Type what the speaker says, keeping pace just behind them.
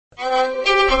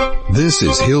This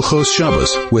is Hilchos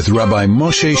Shabbos with Rabbi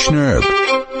Moshe Shnerb.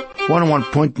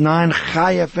 101.9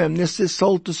 Chai FM. This is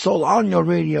Soul to Soul on your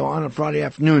radio on a Friday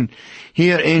afternoon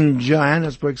here in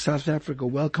Johannesburg, South Africa.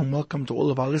 Welcome to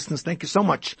all of our listeners. Thank you so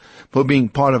much for being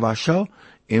part of our show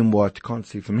in what can't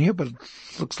see from here, but it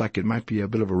looks like it might be a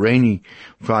bit of a rainy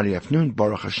Friday afternoon.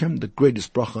 Baruch Hashem, the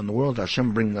greatest bracha in the world.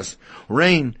 Hashem bringing us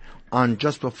rain on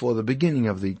just before the beginning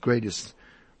of the greatest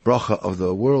bracha of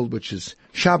the world, which is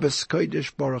Shabbos,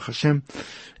 Kodesh, Baruch Hashem.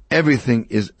 Everything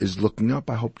is looking up.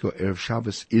 I hope your Erev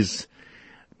Shabbos is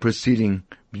proceeding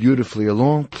beautifully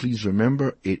along. Please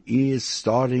remember, it is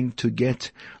starting to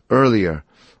get earlier.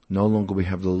 No longer we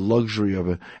have the luxury of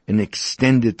an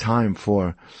extended time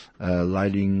for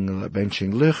lighting,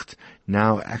 benching licht.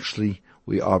 Now, actually,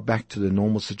 we are back to the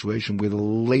normal situation where the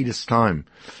latest time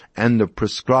and the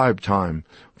prescribed time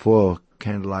for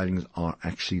candle lightings are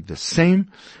actually the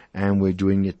same, and we're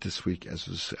doing it this week,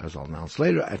 as I'll announce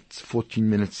later, at 14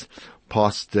 minutes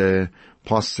past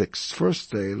 6.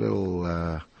 First, a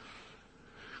little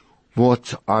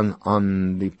thought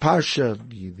on the parsha,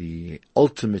 the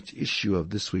ultimate issue of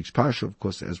this week's parsha, of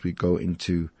course, as we go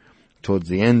towards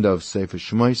the end of Sefer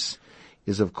Shmos,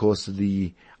 is of course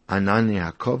the Anani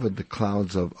HaKovod, the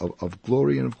clouds of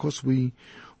glory, and of course we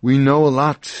know a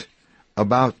lot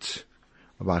about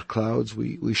clouds.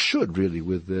 We should really,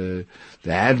 with the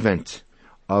advent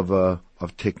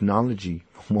of technology,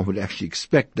 one would actually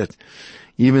expect that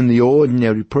even the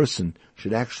ordinary person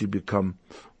should actually become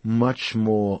much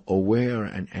more aware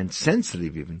and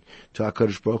sensitive even to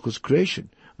HaKadosh Baruch Hu's creation.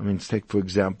 I mean, let's take, for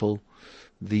example,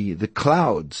 the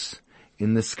clouds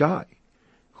in the sky.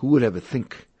 Who would ever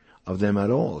think of them at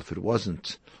all if it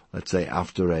wasn't, let's say,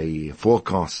 after a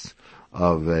forecast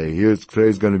of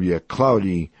today's going to be a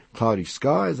cloudy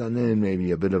skies, and then maybe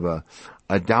a bit of a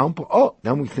downpour. Oh,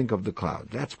 then we think of the cloud.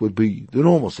 That would be the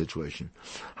normal situation.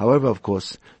 However, of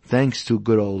course, thanks to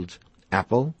good old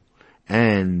Apple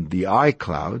and the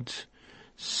iCloud,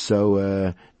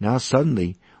 so now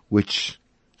suddenly, which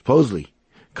supposedly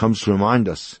comes to remind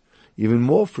us even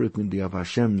more frequently of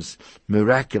Hashem's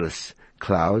miraculous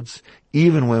clouds,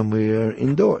 even when we're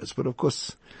indoors. But of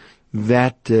course,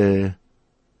 that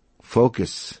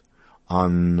focus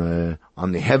on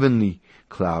the heavenly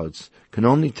clouds can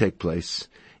only take place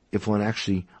if one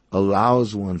actually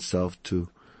allows oneself to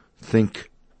think,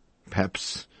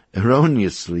 perhaps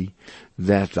erroneously,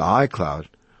 that the iCloud,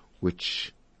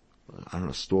 which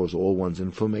stores all one's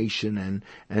information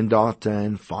and data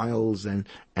and files and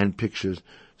pictures,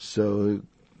 so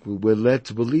we're led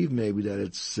to believe maybe that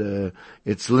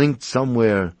it's linked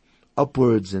somewhere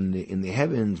upwards in the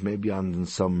heavens, maybe on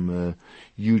some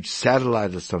huge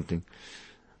satellite or something.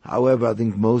 However, I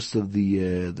think most of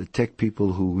the tech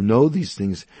people who know these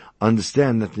things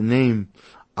understand that the name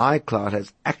iCloud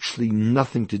has actually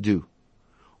nothing to do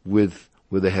with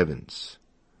the heavens,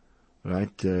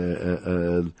 right?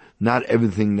 Not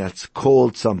everything that's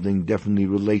called something definitely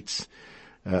relates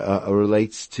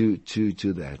to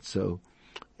that. So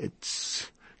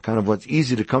it's kind of what's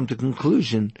easy to come to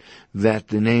conclusion that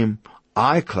the name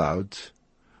iCloud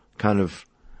kind of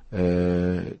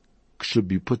should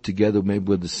be put together maybe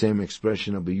with the same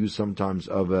expression that we use sometimes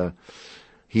of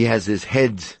he has his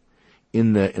head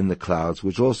in the clouds,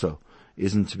 which also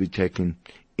isn't to be taken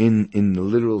in the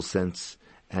literal sense,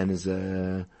 and is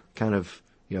a kind of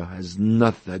has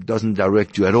nothing, that doesn't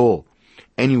direct you at all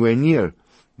anywhere near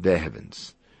the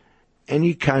heavens.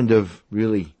 Any kind of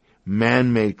really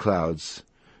man-made clouds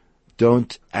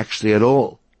don't actually at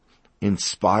all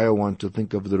inspire one to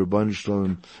think of the Rabbanu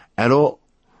Shalom at all,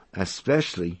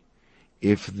 especially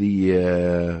if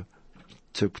particularly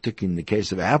in the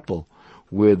case of Apple,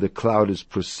 where the cloud is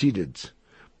preceded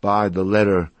by the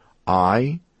letter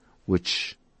I,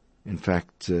 which in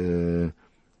fact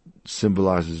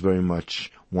symbolizes very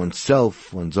much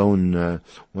oneself, one's own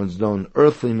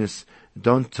earthliness.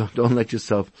 Don't let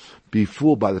yourself be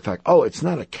fooled by the fact, it's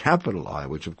not a capital I,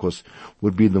 which of course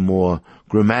would be the more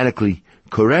grammatically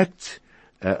correct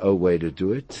way to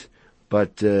do it.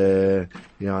 But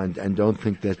and don't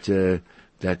think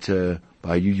that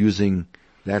by you using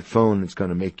that phone, it's going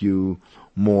to make you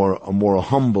a more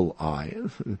humble I.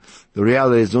 The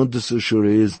reality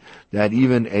is that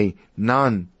even a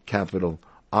non-capital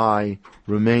I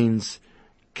remains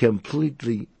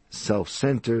completely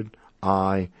self-centered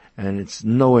I, and it's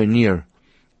nowhere near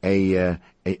a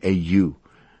you.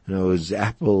 As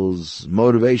Apple's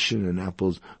motivation and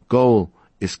Apple's goal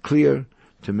is clear,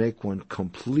 to make one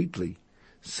completely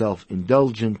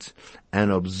self-indulgent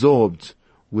and absorbed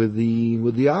with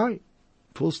the I.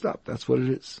 Full stop. That's what it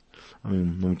is. I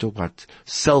mean, when we talk about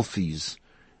selfies,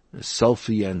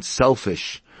 selfie and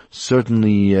selfish,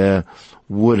 certainly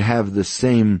would have the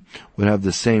same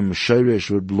shirish,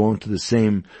 would belong to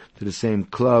the same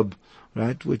club,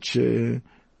 right? Which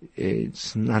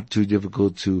it's not too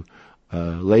difficult to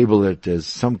label it as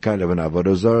some kind of an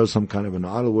avodah zarah, some kind of an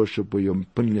idol worship, where you're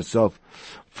putting yourself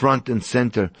front and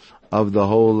center of the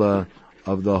whole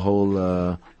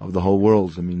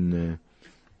world. I mean,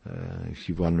 if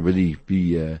you want to really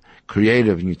be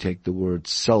creative, and you take the word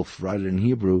self, write it in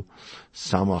Hebrew,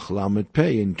 samach lamed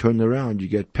pei, and turn around, you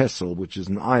get pesel, which is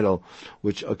an idol.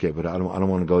 Which, okay, but I don't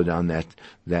want to go down that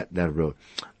road.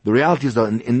 The reality is, though,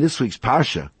 in this week's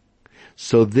parsha,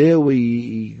 so there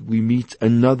we meet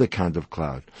another kind of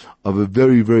cloud of a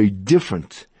very, very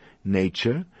different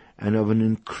nature and of an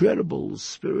incredible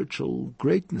spiritual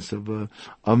greatness of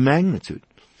magnitude.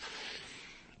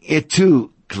 It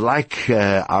too, like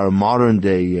our modern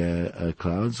day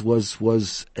clouds,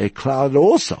 was a cloud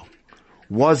also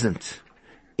wasn't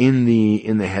in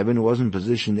the heaven, it wasn't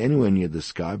positioned anywhere near the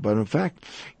sky, but in fact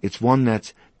it's one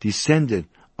that descended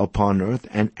upon earth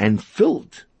and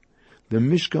filled the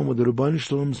Mishkan with the Rabbi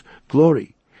Shalom's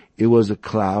glory. It was a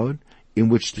cloud in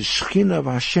which the Shekhinah of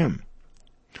Hashem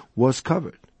was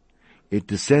covered. It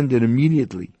descended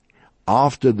immediately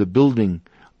after the building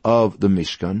of the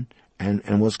Mishkan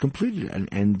and was completed.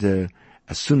 And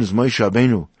as soon as Moshe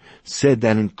Rabbeinu said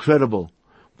that incredible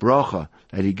bracha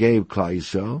that he gave Klal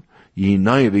Yisrael,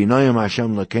 Yinoyim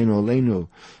Hashem Lakeinu Aleinu,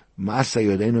 Masa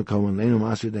Yodeinu Kavan Leinu,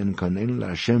 Masa Yodeinu Kaneinu,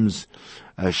 Hashem's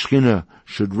Shekhinah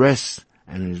should rest,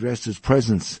 and his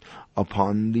presence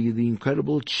upon the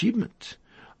incredible achievement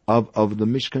of the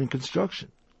Mishkan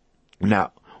construction.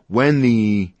 Now, when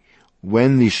the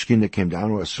Shekhinah came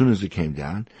down, or as soon as it came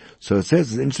down, so it says,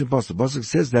 it's an interesting passage. The pasuk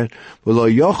says that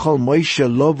V'lo yochal Moshe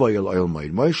lo vayel Oil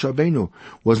Moed. Moshe Rabbeinu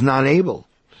was not able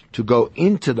to go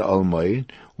into the Oil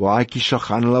Moed. Why? Ki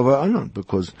shachan alav ha'anon,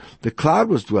 because the cloud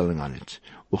was dwelling on it.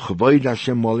 U'chavoid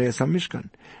Hashem molei es Mishkan,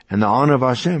 and the honor of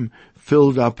Hashem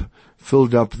filled up the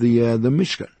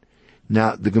Mishkan.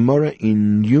 Now, the Gemara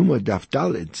in Yuma Daf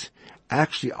Dalet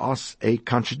actually asks a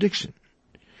contradiction,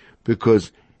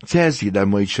 because it says here that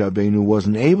Moshe Rabbeinu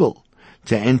wasn't able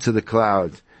to enter the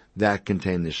cloud that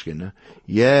contained the Shekhinah.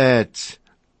 Yet,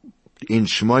 in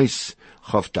Shmois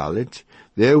Chaf Dalet,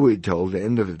 there we're told, the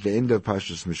end of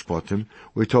Parshas Mishpatim,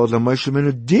 we're told that Moshe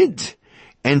Rabbeinu did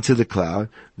enter the cloud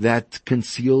that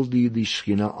concealed the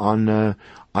Shekhinah on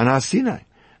Har Sinai.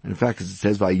 In fact, as it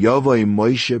says, "Vayovay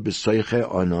Moshe b'soiche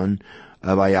onon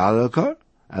vayalakar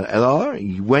elar."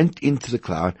 He went into the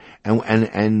cloud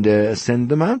and ascended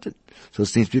the mountain. So it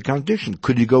seems to be a contradiction.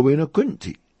 Could he go in or couldn't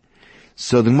he?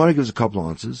 So the Gemara gives a couple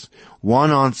answers.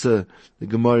 One answer the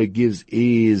Gemara gives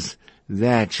is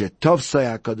that Shetov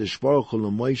HaKadosh Baruch Hu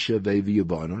LaMoshe ve'viyu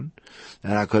ba'anon,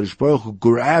 that HaKadosh Baruch Hu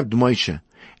grabbed Moshe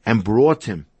and brought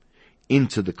him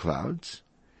into the clouds.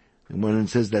 And when it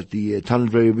says that the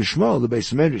Talmud Rabbi Yishmael, the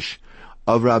Beis Medrash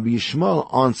of Rabbi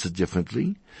Yishmael, answered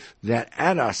differently, that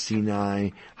at Har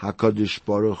Sinai, HaKadosh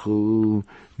Baruch Hu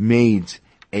made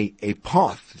a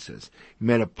path, it says. He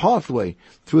made a pathway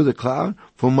through the cloud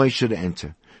for Moshe to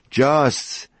enter.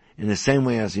 Just in the same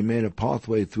way as he made a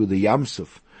pathway through the Yam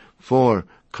Suf for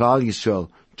Klal Yisrael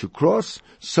to cross,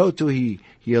 so too he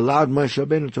allowed Moshe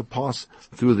Rabbeinu to pass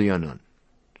through the Anon.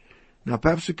 Now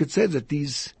perhaps we could say that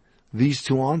these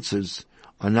two answers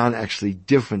are not actually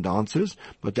different answers,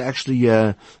 but they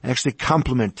actually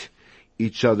complement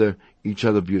each other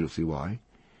beautifully. Why?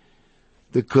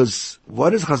 Because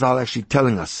what is Chazal actually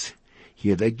telling us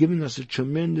here? They're giving us a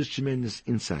tremendous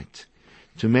insight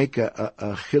to make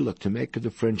a chiluk, to make a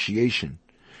differentiation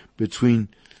between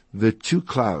the two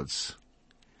clouds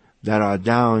that are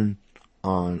down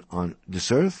on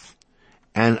this earth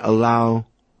and allow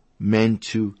men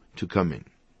to come in.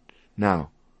 Now,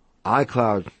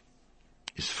 iCloud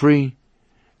is free,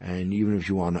 and even if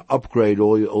you want to upgrade,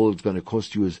 all it's going to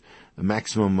cost you is a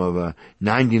maximum of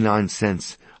 99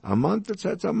 cents a month. It's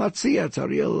a matzia.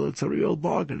 It's a real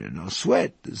bargain. No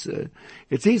sweat.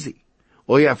 It's easy.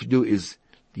 All you have to do is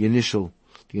the initial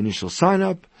sign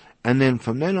up, and then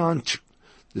from then on,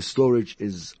 the storage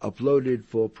is uploaded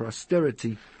for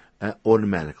posterity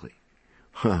automatically.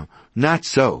 Not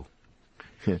so.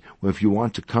 Well, if you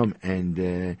want to come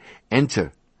and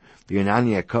enter the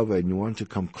Anania cover, and you want to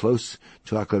come close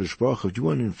to HaKadosh Baruch Hu, if you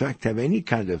want to in fact have any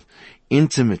kind of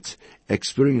intimate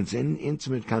experience, any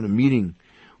intimate kind of meeting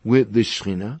with the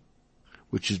Shekhinah,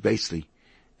 which is basically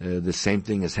the same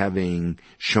thing as having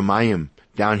Shemayim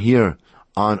down here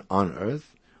on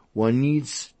earth, one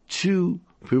needs two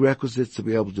prerequisites to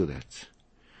be able to do that.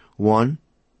 One,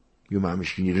 you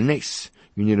need a nes.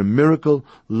 You need a miracle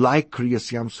like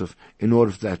Kriyas Yamsuf in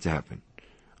order for that to happen.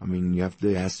 I mean,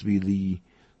 there has to be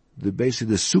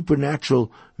basically the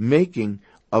supernatural making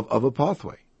of a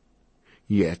pathway.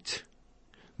 Yet,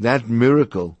 that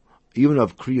miracle, even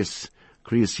of Kriyas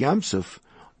Yamsuf,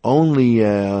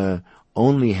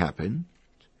 only happened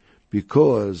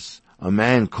because a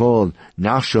man called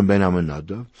Nachshon ben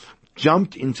Amminadab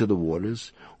jumped into the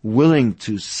waters, willing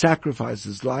to sacrifice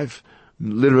his life,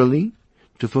 literally,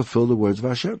 to fulfill the words of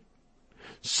Hashem.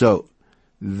 So,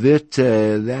 that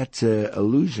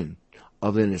illusion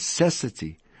of the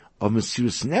necessity of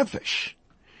Mesiras Nefesh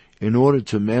in order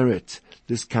to merit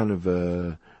this kind of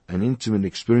an intimate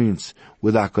experience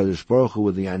with HaKadosh Baruch Hu,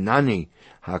 with the Anani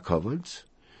HaKavod.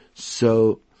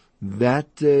 So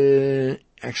that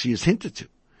actually is hinted to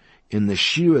in the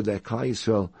shira that Klal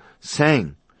Yisrael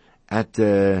sang at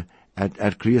Kriyas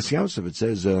Yamsuf. It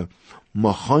says,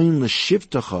 Machoin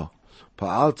l'shivtecha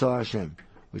pa'alta Hashem,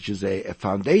 which is a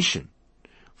foundation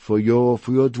for your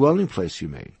dwelling place you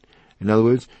made. In other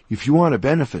words, if you want to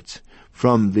benefit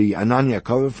from the Anani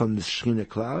HaKavod, from the Shekhinah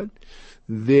cloud,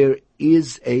 there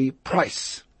is a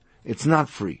price. It's not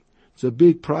free. It's a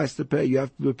big price to pay. You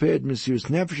have to be prepared, Mesiras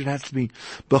Nefesh. It has to be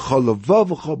b'chol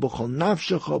levavecha, b'chol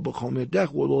nafshecha, b'chol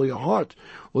medecha, with all your heart,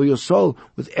 all your soul,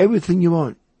 with everything you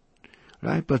want.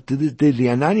 Right? But the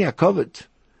Anani HaKavod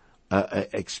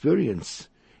experience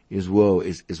is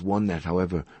one that,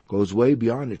 however, goes way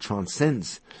beyond. It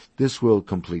transcends this world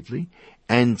completely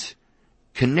and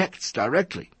connects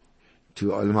directly to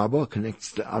Olam Haba,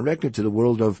 connects directly to the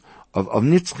world of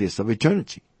Nitzchis, of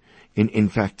eternity. In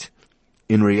fact,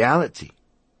 in reality,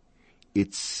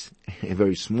 it's a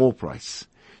very small price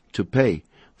to pay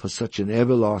for such an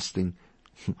everlasting,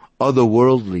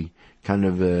 otherworldly kind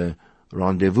of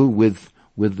rendezvous with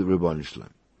the Ribbon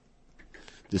Shalom.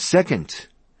 The second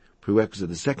prerequisite,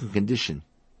 the second condition,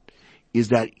 is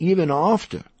that even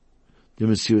after the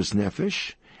Mesiras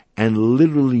Nefesh, and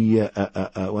literally,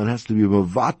 one has to be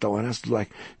mavata, one has to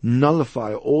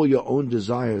nullify all your own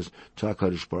desires to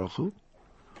HaKadosh Baruch Hu.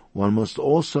 One must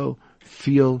also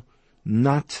feel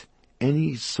not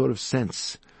any sort of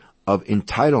sense of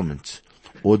entitlement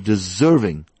or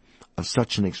deserving of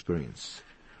such an experience.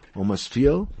 One must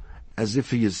feel as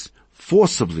if he is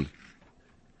forcibly,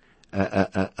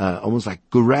 almost like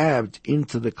grabbed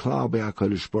into the cloud by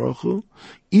HaKadosh Baruch Hu,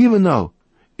 even though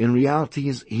in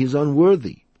reality he's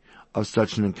unworthy of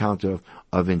such an encounter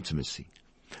of intimacy.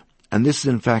 And this is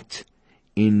in fact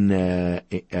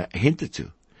hinted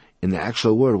to in the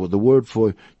actual word. Well, the word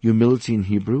for humility in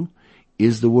Hebrew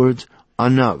is the word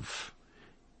anav.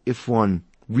 If one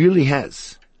really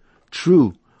has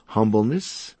true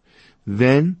humbleness,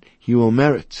 then he will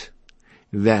merit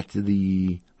that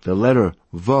the letter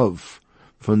vav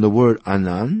from the word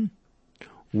anan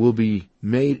will be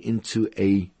made into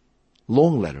a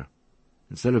long letter.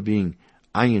 Instead of being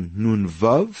ayin nun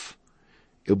vav,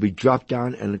 it'll be dropped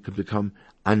down and it could become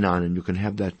anan, and you can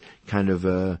have that kind of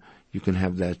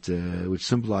which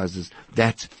symbolizes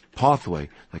that pathway,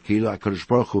 like HaKadosh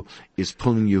Baruch Hu is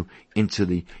pulling you into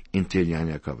the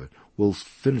Anani HaKavod. We'll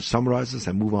summarize this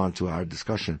and move on to our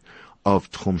discussion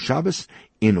of Tchum Shabbos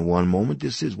in one moment.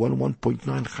 This is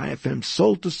 101.9 Chai FM,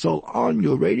 soul to soul on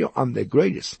your radio, on the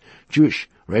greatest Jewish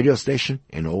radio station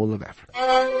in all of Africa.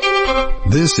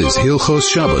 This is Hilchos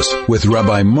Shabbos with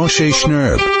Rabbi Moshe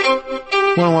Shnerb.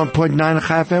 101.9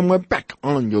 Chai FM, we're back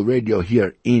on your radio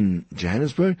here in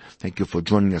Johannesburg. Thank you for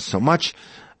joining us so much.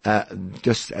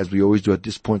 Just as we always do at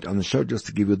this point on the show, just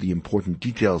to give you the important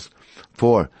details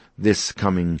for this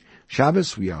coming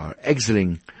Shabbos. We are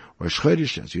exiting Rosh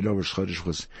Chodesh. As you know, Rosh Chodesh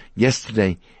was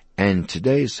yesterday and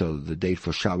today, so the date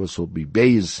for Shabbos will be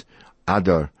Beis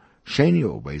Adar Sheni,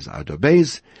 or Beis Adar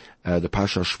Beis. The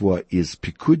Pasha Shvuah is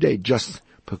Pikudei, just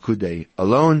Pikudei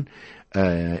alone.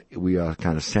 We are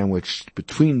kind of sandwiched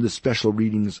between the special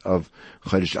readings of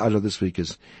Chodesh Adar. This week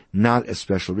is not a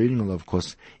special reading, although of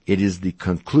course it is the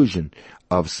conclusion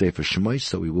of Sefer Shemais,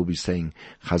 so we will be saying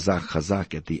Chazak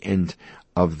Chazak at the end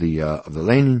of the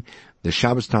laning. The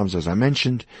Shabbos times, as I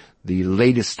mentioned, the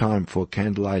latest time for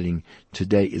candlelighting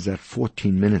today is at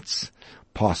 14 minutes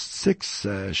past 6.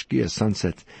 Shkia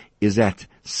sunset is at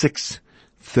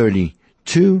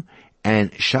 6:32,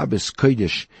 and Shabbos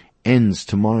Kodesh ends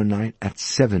tomorrow night at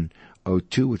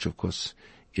 7:02, which of course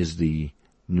is the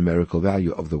numerical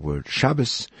value of the word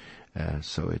Shabbos.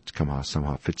 So it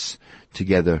somehow fits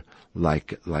together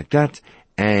like that.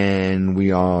 And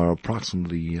we are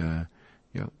approximately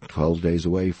 12 days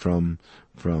away from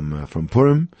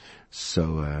Purim.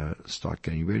 So start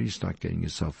getting ready, start getting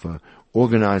yourself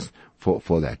organized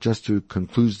for that. Just to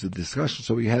conclude the discussion,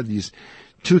 so we have these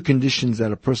two conditions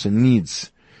that a person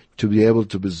needs to be able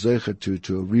to be zeicher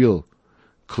to a real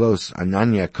close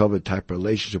Ananya covered type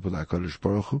relationship with HaKadosh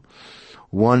Baruch Hu.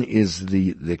 One is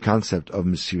the concept of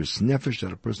Mesiras Nefesh,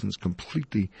 that a person is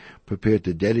completely prepared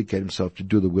to dedicate himself to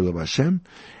do the will of Hashem.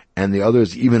 And the other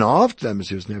is, even after that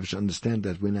Mesiras Nefesh, understand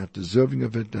that we're not deserving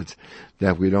of it,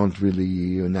 that we don't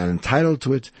really, we're not entitled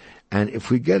to it. And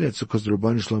if we get it, it's because the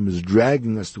Rabban Shalom is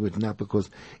dragging us to it, not because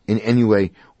in any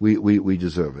way we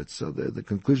deserve it. So the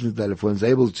conclusion is that if one's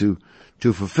able to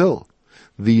fulfill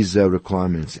these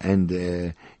requirements and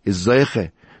is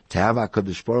zeiche to have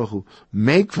HaKadosh Baruch Hu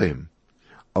make for him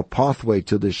a pathway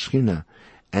to the Shekhinah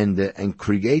and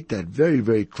create that very,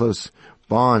 very close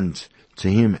bond to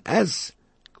him, as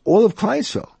all of Klal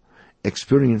Yisrael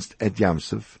experienced at Yam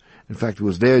Suf. In fact, it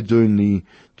was there during the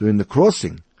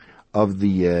crossing of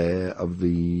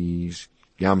the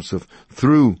Yam Suf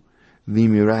through the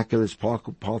miraculous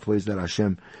pathways that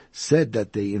Hashem said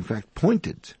that they in fact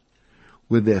pointed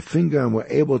with their finger and were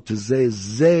able to say,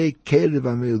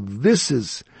 this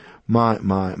is my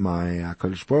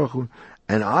HaKadosh Baruch Hu,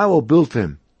 and I will build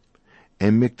him a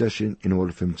mikdash in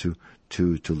order for him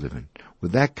to live in.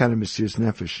 With that kind of Mesiras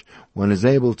Nefesh, one is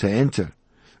able to enter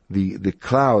the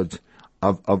cloud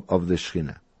of the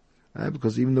Shekhinah.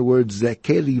 Because even the word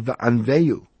Zekeli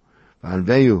v'anveyu,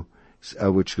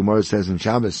 which Gemara says in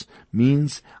Shabbos,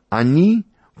 means ani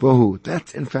v'hu.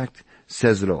 That, in fact,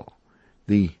 says it all.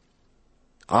 The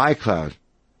I cloud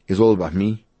is all about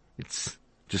me. It's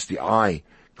just the I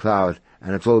cloud,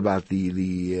 and it's all about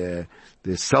the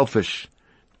selfish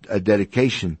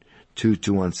dedication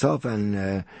to oneself,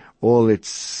 and all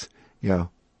its,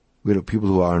 people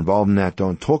who are involved in that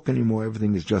don't talk anymore.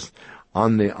 Everything is just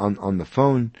on the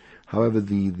phone. However,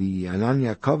 the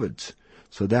Ananya covered,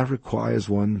 so that requires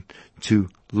one to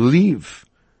leave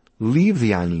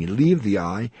the Ani, leave the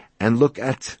I, and look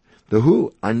at the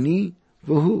Hu, Ani,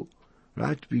 V'hu.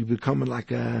 Right? You become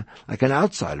like an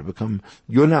outsider.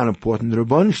 You're not important. The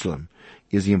Rabban Shalom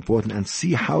is the important, and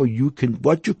see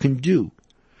what you can do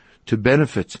to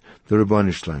benefit the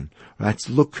Rabban Shalom. Right?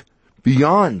 So look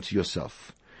beyond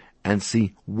yourself and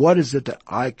see what is it that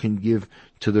I can give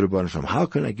to the Rabban Shalom. How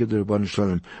can I give the Rabban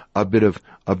Shalom a bit of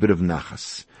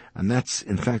nachas? And that's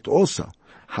in fact also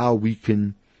how we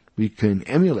can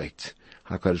emulate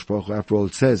HaKadosh Baruch Hu. After all,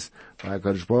 it says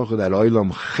HaKadosh Baruch Hu that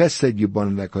Olam Chesed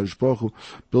Yibon, that HaKadosh Baruch Hu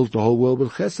built the whole world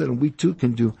with Chesed, and we too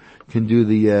can do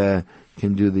the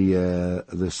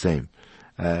same.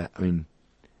 The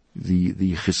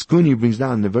Chizkuni brings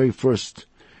down the very first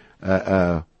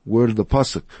word of the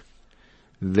pasuk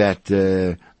that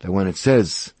when it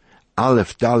says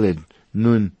Aleph Dalid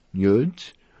Nun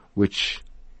Yud, which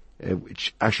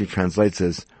actually translates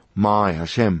as my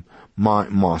Hashem, my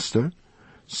master.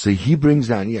 So he brings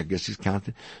down, I guess he's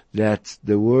counted, that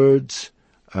the words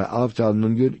Aleph Dalid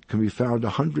Nun Yud can be found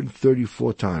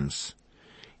 134 times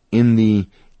in the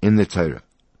Torah,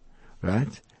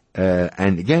 right?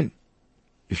 And again,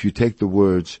 if you take the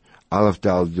words Aleph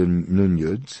Dalid Nun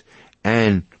Yud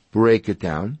and break it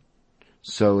down,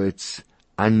 so it's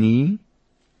Ani,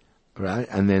 right,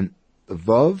 and then the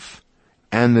Vav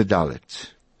and the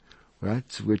Dalet,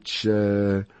 right, which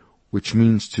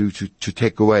means to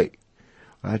take away,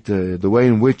 right, the way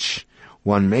in which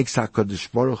one makes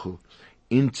HaKadosh Baruch Hu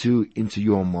into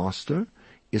your master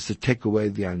is to take away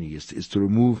the Ani, is to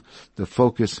remove the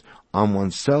focus on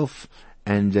oneself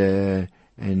and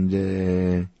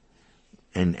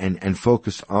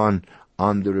focus on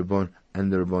the Ribbon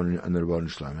and the Ribbon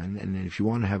Shalom. And if you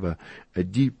want to have a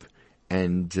deep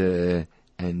and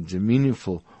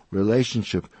meaningful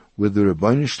relationship with the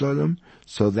Ribbon Shalom,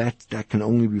 so that can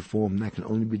only be formed, that can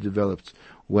only be developed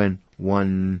when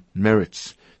one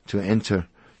merits to enter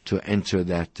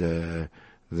that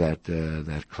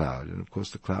cloud. And of course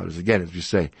the cloud is, again, as you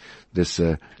say, this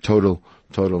total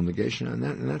negation, and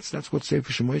that's what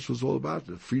Sefer Shemosh was all about,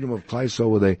 the freedom of Klal Yisrael,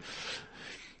 where they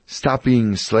stop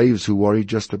being slaves who worry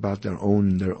just about their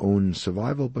own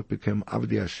survival, but become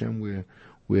Avdei Hashem,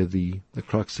 where the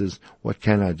crux is, what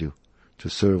can I do to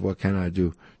serve? What can I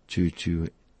do to give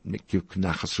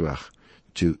nachas ruach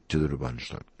to the Rabban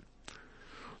Shalom?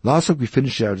 Last week we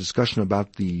finished our discussion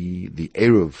about the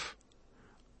Eruv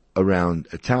around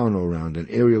a town or around an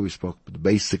area. We spoke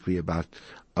basically about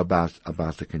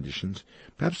the conditions.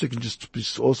 Perhaps we can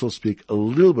just also speak a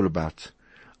little bit about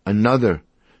another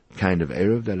kind of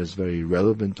Eruv that is very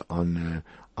relevant on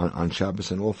Shabbos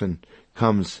and often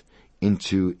comes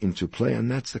into play,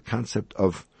 and that's the concept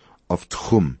of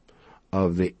Tchum,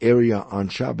 of the area on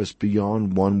Shabbos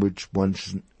beyond one which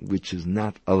is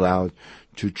not allowed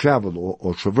to travel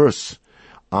or traverse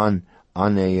on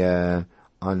a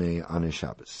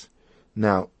Shabbos.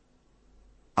 Now,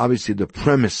 obviously, the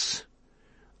premise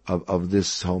of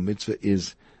this whole mitzvah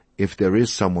is if there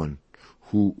is someone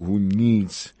who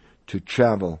needs to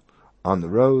travel on the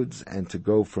roads and to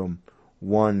go from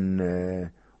one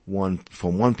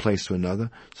place to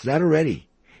another. So that already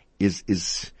is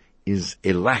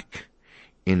a lack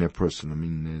in a person. I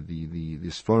mean,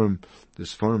 this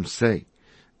forum say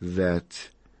that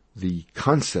the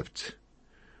concept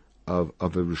of a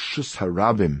Rishus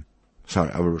Harabim,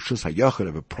 of a Rishus Hayachid,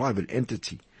 of a private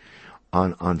entity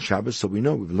on Shabbos. So we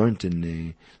know, we've learned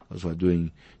in, as we're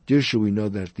doing Dirshu, we know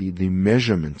that the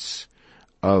measurements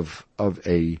of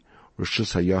a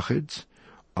Rishus Hayachid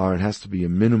it has to be a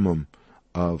minimum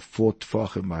of 4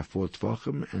 tefachim by 4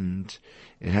 tefachim, and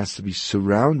it has to be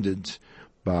surrounded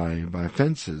by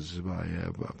fences, by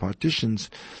partitions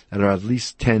that are at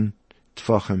least 10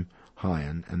 tefachim high.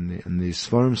 And the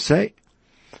Sfarim say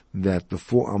that the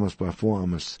 4 amos by 4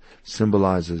 amos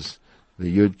symbolizes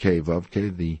the Yud Kei Vav Kei,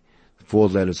 the 4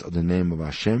 letters of the name of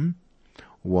Hashem,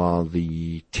 while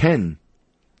the 10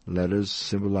 letters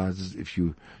symbolizes, if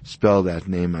you spell that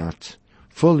name out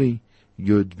fully,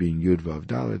 Yud being Yud Vav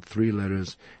Dalet, 3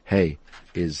 letters, Hey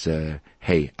is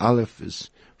Hey Aleph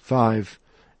is 5,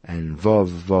 and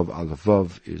Vav Aleph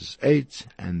Vav is 8,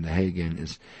 and the Hey again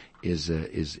is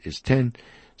 10.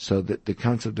 So that the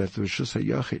concept that the Rishus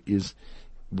HaYachid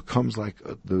becomes like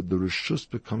the Rishus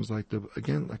becomes like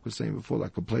again, like we were saying before,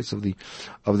 like a place of the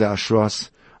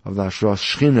Ashras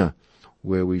Shechina,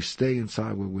 where we stay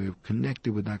inside, where we're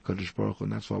connected with that Kadosh Baruch Hu,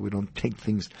 and that's why we don't take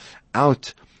things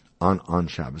out on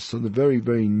Shabbos. So the very,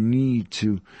 very need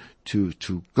to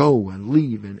go and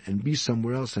leave and be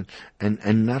somewhere else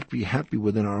and not be happy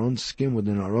within our own skin,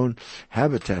 within our own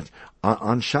habitat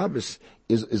on Shabbos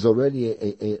is already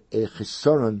a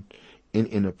chisaron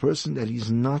in a person, that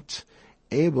he's not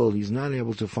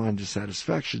able to find his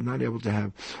satisfaction, not able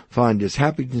to find his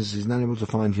happiness, he's not able to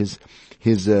find his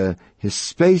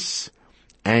space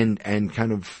and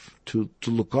kind of to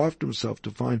look after himself,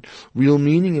 to find real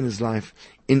meaning in his life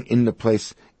in the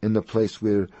place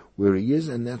where he is.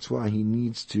 And that's why he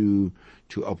needs to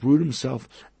uproot himself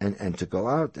and to go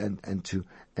out and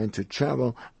to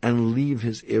travel and leave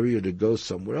his area to go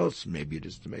somewhere else. Maybe it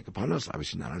is to make a panos,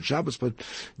 obviously not on Shabbos, but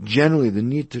generally the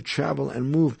need to travel and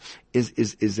move is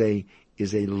a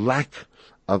lack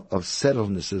of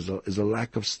settledness, is a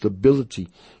lack of stability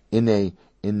in a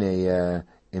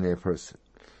person.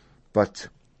 But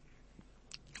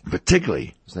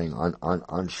particularly saying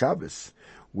on Shabbos,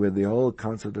 where the whole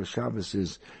concept of Shabbos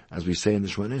is, as we say in the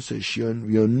Shemona, says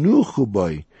Yonuchu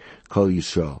boy Kol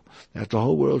Yisrael, that the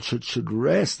whole world should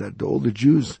rest, that all the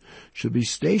Jews should be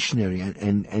stationary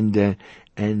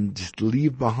and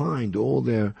leave behind all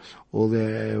their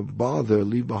bother,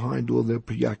 leave behind all their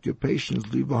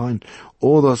preoccupations, leave behind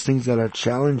all those things that are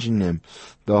challenging them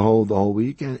the whole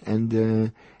week,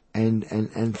 and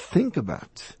think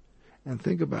about. And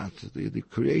think about the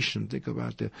creation, think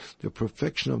about the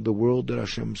perfection of the world that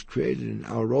Hashem's created, and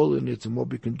our role in it, and what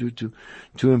we can do to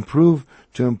improve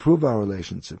our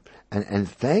relationship. And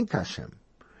thank Hashem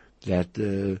that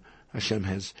Hashem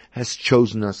has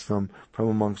chosen us from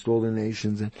amongst all the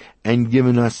nations and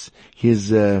given us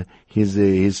his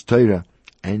Torah,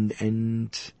 and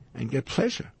get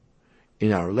pleasure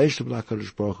in our relationship with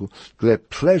HaKadosh Baruch Hu, get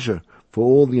pleasure for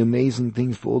all the amazing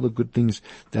things, for all the good things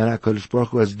that HaKadosh Baruch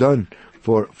Hu has done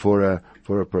for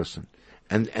a person.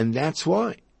 And that's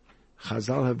why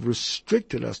Chazal have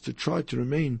restricted us to try to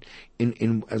remain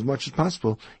in as much as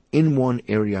possible in one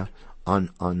area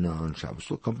on Shabbos.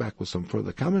 We'll come back with some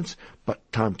further comments, but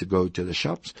time to go to the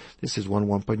shops. This is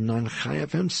 101.9 Chai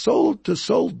FM, soul to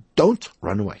soul. Don't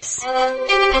run away.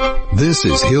 This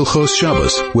is Hilchos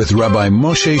Shabbos with Rabbi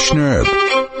Moshe Shnerb.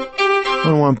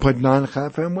 101.9 Chai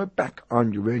FM, we're back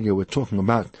on your radio. We're talking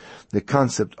about the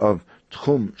concept of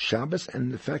Tchum Shabbos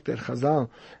and the fact that Chazal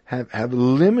have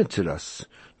limited us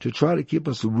to try to keep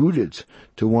us rooted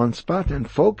to one spot and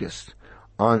focused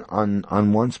on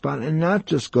one spot, and not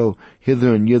just go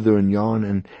hither and yither and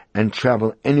yon and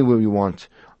travel anywhere we want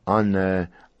on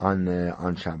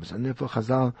Shabbos. And therefore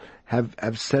Chazal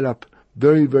have set up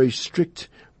very, very strict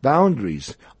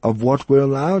boundaries of what we're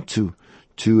allowed to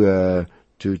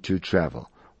travel,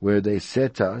 where they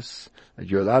said to us that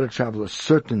you're allowed to travel a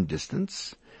certain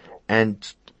distance,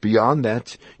 and beyond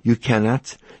that you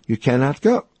cannot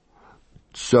go.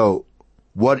 So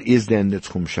what is then the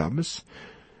Tchum Shabbos?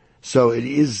 So it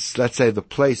is, let's say, the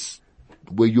place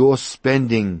where you're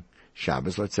spending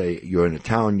Shabbos. Let's say you're in a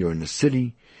town, you're in a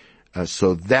city,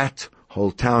 so that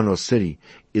whole town or city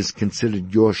is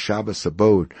considered your Shabbos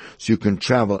abode. So you can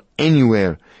travel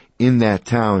anywhere in that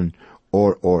town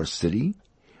or city.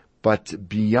 But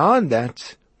beyond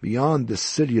that beyond the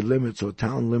city limits or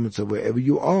town limits of wherever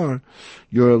you are,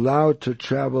 you're allowed to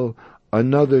travel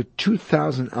another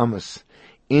 2,000 amos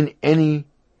in any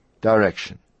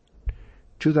direction.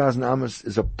 2,000 amos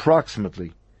is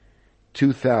approximately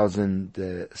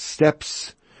 2,000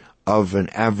 steps of an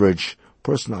average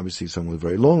person. Obviously, some with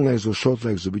very long legs or short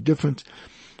legs will be different.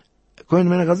 According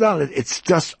to Mene Chazal, it's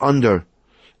just under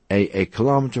a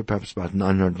kilometer, perhaps about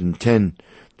 910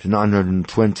 to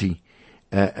 920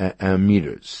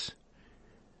 meters.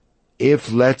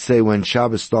 If, let's say, when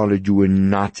Shabbos started, you were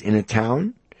not in a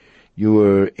town, you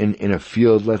were in a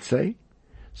field, let's say,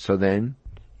 so then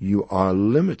you are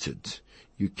limited.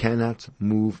 You cannot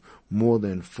move more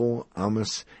than 4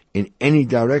 amos in any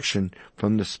direction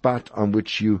from the spot on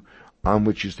which you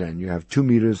stand. You have 2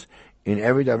 meters in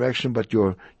every direction, but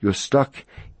you're stuck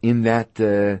in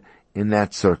that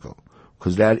circle,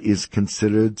 because that is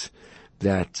considered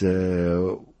that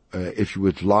if you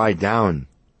would lie down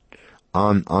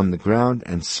on the ground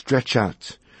and stretch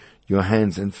out your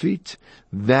hands and feet,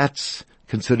 that's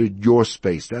considered your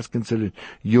space. That's considered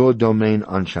your domain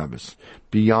on Shabbos.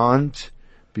 Beyond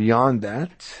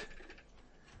that,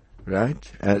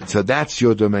 right? So that's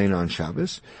your domain on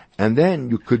Shabbos, and then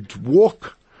you could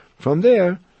walk from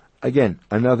there again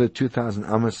another 2,000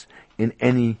 amos in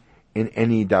any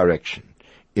direction.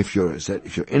 If you're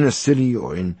in a city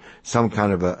or in some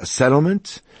kind of a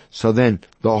settlement, so then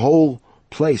the whole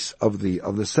place of the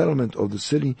settlement or the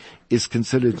city is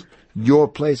considered your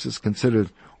place, is considered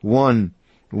one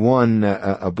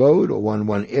abode or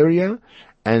one area,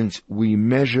 and we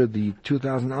measure the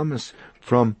 2,000 amos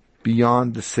from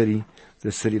beyond the city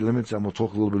limits, and we'll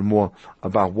talk a little bit more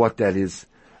about what that is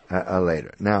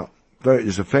later. Now,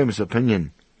 there's a famous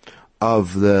opinion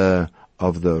of the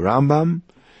Rambam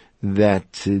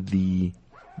that the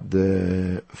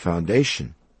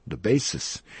foundation, the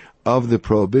basis of the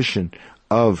prohibition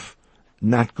of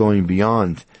not going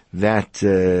beyond that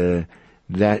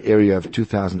area of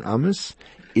 2,000 amos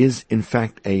is in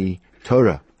fact a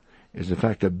Torah, is in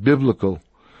fact a biblical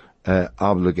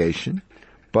obligation,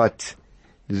 but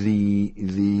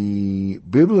the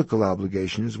biblical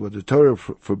obligation is what the Torah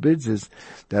forbids, is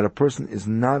that a person is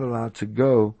not allowed to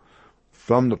go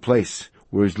from the place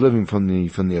where he's living, from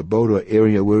the abode or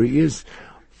area where he is,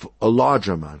 a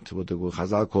larger amount, what the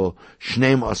Chazal call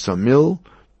Shnerb mil,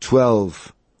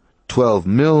 12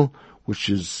 mil, which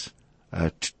is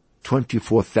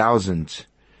 24,000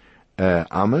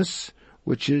 amos,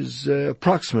 which is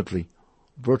approximately,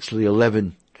 virtually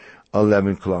 11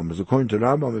 kilometers. According to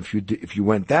Rabbi, if you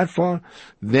went that far,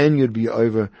 then you'd be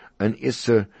over an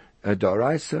Isser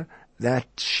Daraisa. That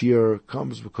shear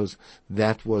comes because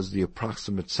that was the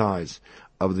approximate size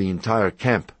of the entire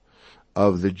camp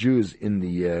of the Jews in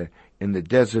the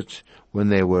desert when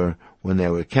they were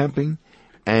camping,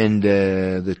 and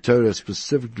the Torah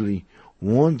specifically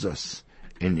warns us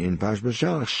in Pash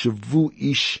B'Shalach, Shavu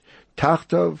ish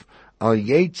tachtov al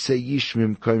yetze ish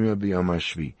mimkomo b'yom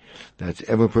hashvi. That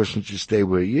every person should stay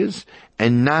where he is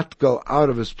and not go out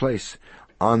of his place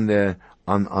on the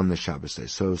Shabbos day.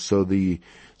 So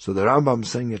the Rambam is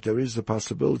saying that there is a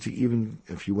possibility, even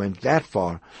if you went that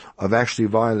far, of actually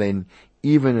violating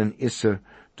even an Isser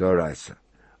D'Oraisa.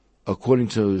 According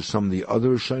to some of the other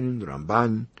Rishonim, the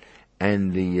Ramban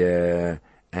and the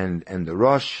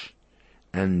Rosh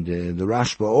and the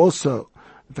Rashba also,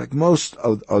 in fact most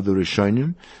of the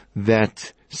Rishonim,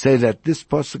 that say that this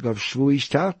pasuk of Shvu ish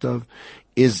tachtov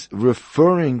is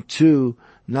referring to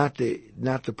not the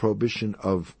prohibition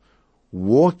of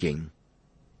walking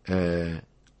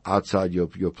outside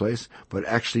your place, but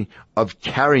actually of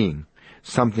carrying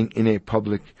something in a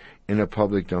public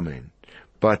domain.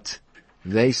 But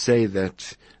they say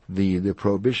that the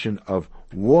prohibition of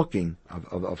walking,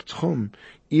 of tchum,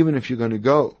 even if you're going to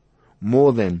go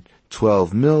more than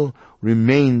 12 mil,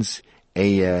 remains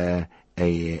a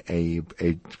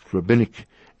rabbinic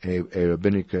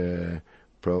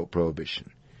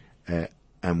prohibition.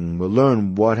 And we'll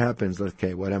learn what happens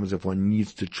if one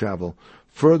needs to travel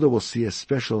further. We'll see a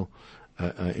special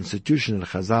institution that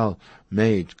Chazal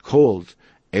made called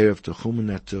Erev Techumen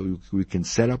that we can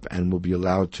set up, and we'll be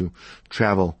allowed to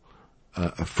travel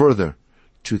a further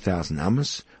 2,000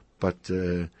 amos. But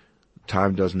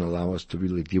time doesn't allow us to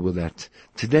really deal with that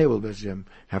today. We'll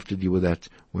have to deal with that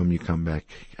when we come back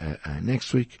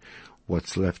next week.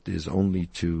 What's left is only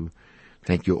to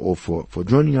thank you all for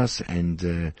joining us,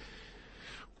 and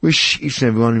Wish each and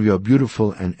every one of you a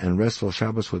beautiful and restful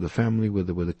Shabbos with the family, with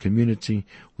the community,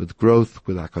 with growth,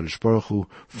 with HaKadosh Baruch Hu.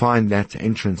 Find that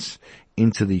entrance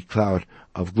into the cloud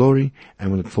of glory,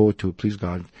 and we look forward to, please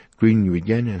God, greeting you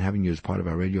again and having you as part of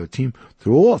our radio team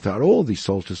throughout all these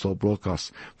Soul to Soul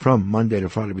broadcasts from Monday to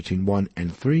Friday between 1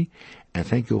 and 3. And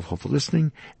thank you all for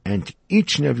listening, and to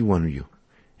each and every one of you,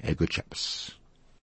 a good Shabbos.